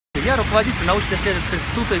Я руководитель научно-исследовательского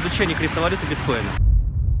института изучения криптовалют и биткоина.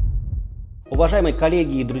 Уважаемые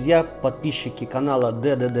коллеги и друзья, подписчики канала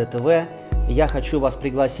ДДД-ТВ, я хочу вас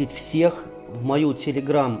пригласить всех в мою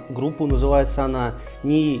телеграм-группу. Называется она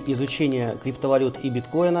НИИ изучения криптовалют и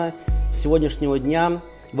биткоина. С сегодняшнего дня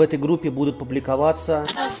в этой группе будут публиковаться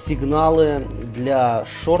сигналы для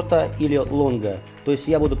шорта или лонга. То есть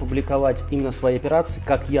я буду публиковать именно свои операции,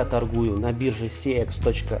 как я торгую на бирже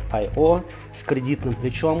cexio с кредитным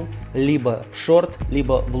плечом либо в шорт,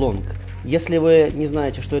 либо в лонг. Если вы не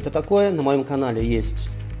знаете, что это такое, на моем канале есть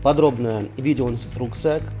подробная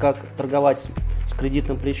видеоинструкция, как торговать с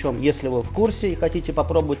кредитным плечом. Если вы в курсе и хотите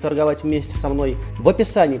попробовать торговать вместе со мной, в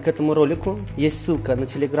описании к этому ролику есть ссылка на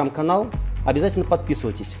телеграм-канал. Обязательно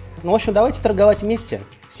подписывайтесь. Ну, в общем, давайте торговать вместе.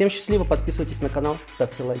 Всем счастливо, подписывайтесь на канал,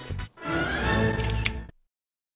 ставьте лайки.